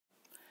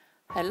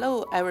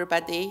Hello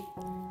everybody,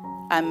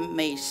 I'm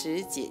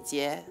Meishi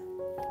Jiejie.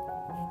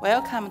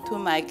 Welcome to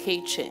my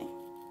kitchen.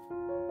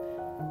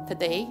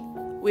 Today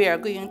we are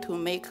going to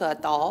make a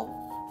dough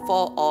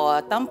for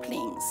our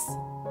dumplings.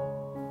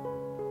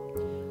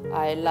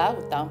 I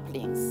love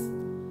dumplings,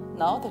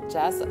 not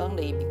just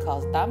only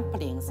because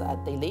dumplings are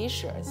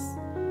delicious,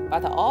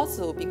 but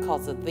also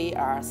because they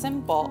are a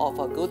symbol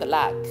of good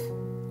luck.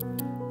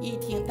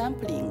 Eating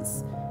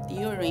dumplings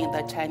during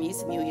the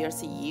Chinese New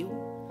Year's Eve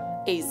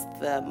is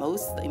the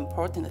most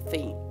important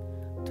thing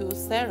to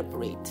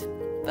celebrate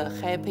the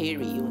happy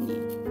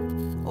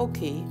reunion.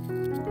 Okay,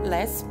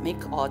 let's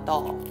make our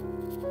dough.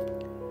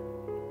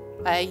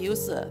 I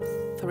use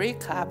 3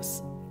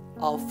 cups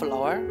of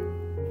flour.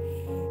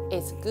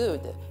 It's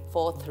good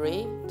for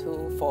 3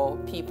 to 4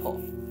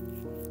 people.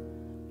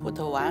 Put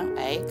 1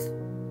 egg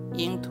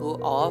into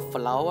our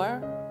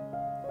flour,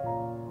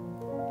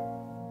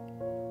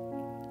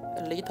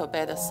 a little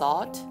bit of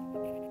salt.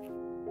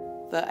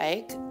 The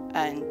egg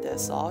and the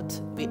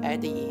salt we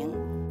add in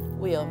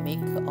will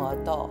make our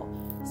dough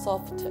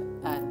soft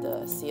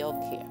and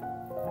silky.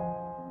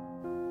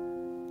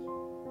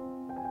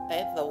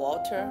 Add the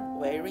water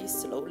very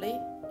slowly.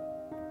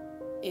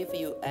 If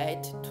you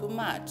add too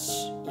much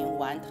in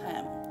one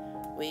time,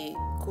 we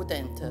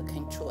couldn't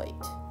control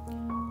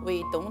it.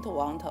 We don't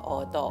want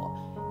our dough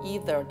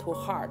either too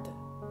hard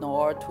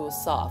nor too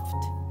soft.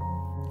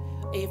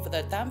 If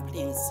the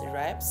dumplings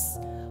wraps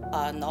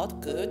are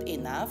not good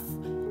enough,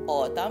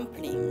 our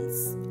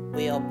dumplings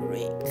will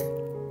break.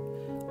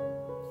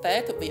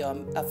 That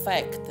will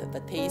affect the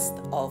taste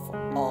of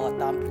our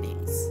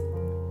dumplings.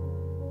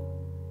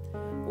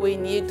 We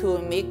need to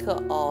make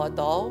our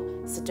dough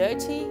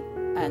stretchy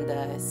and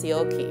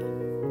silky.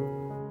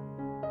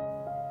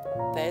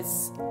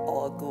 That's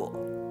all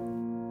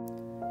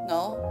good.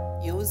 Now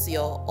use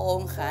your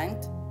own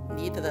hand,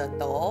 knead the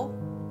dough.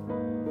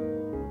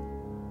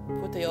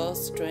 Put your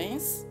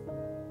strength.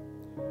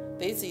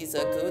 This is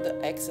a good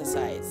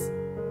exercise.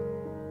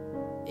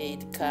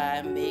 It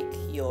can make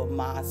your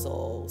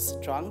muscles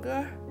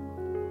stronger.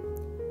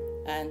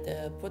 And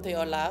put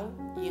your love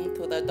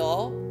into the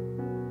dough.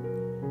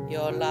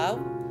 Your love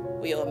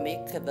will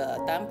make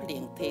the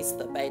dumpling taste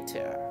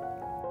better.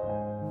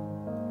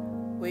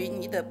 We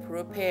need to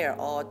prepare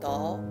our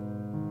dough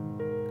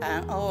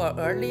an hour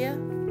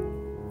earlier.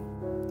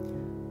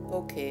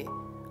 Okay,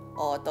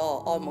 our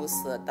dough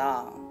almost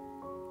done.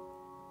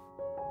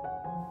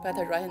 But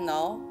right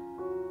now,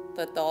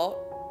 the dough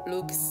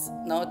looks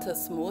not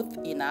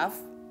smooth enough.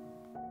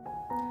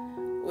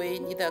 We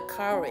need to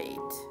cover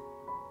it.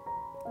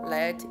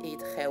 Let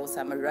it have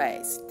some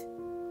rest.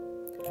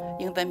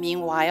 In the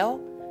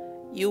meanwhile,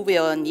 you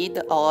will knead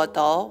our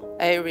dough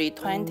every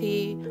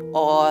 20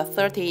 or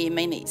 30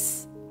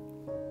 minutes.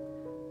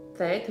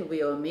 That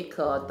will make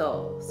our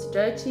dough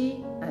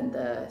stretchy and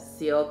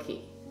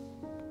silky.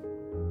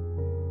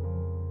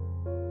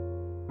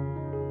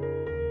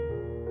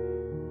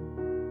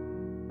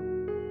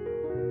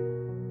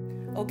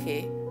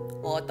 Okay,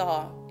 our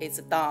dough is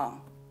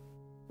done.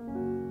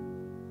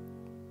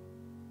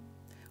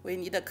 We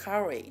need to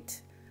cover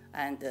it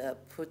and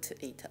put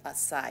it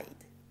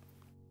aside.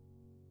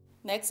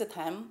 Next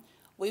time,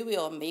 we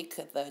will make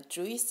the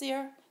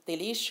juicier,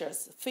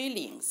 delicious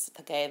fillings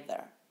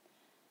together.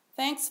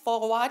 Thanks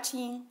for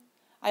watching.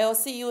 I'll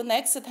see you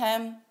next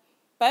time.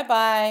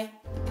 Bye-bye.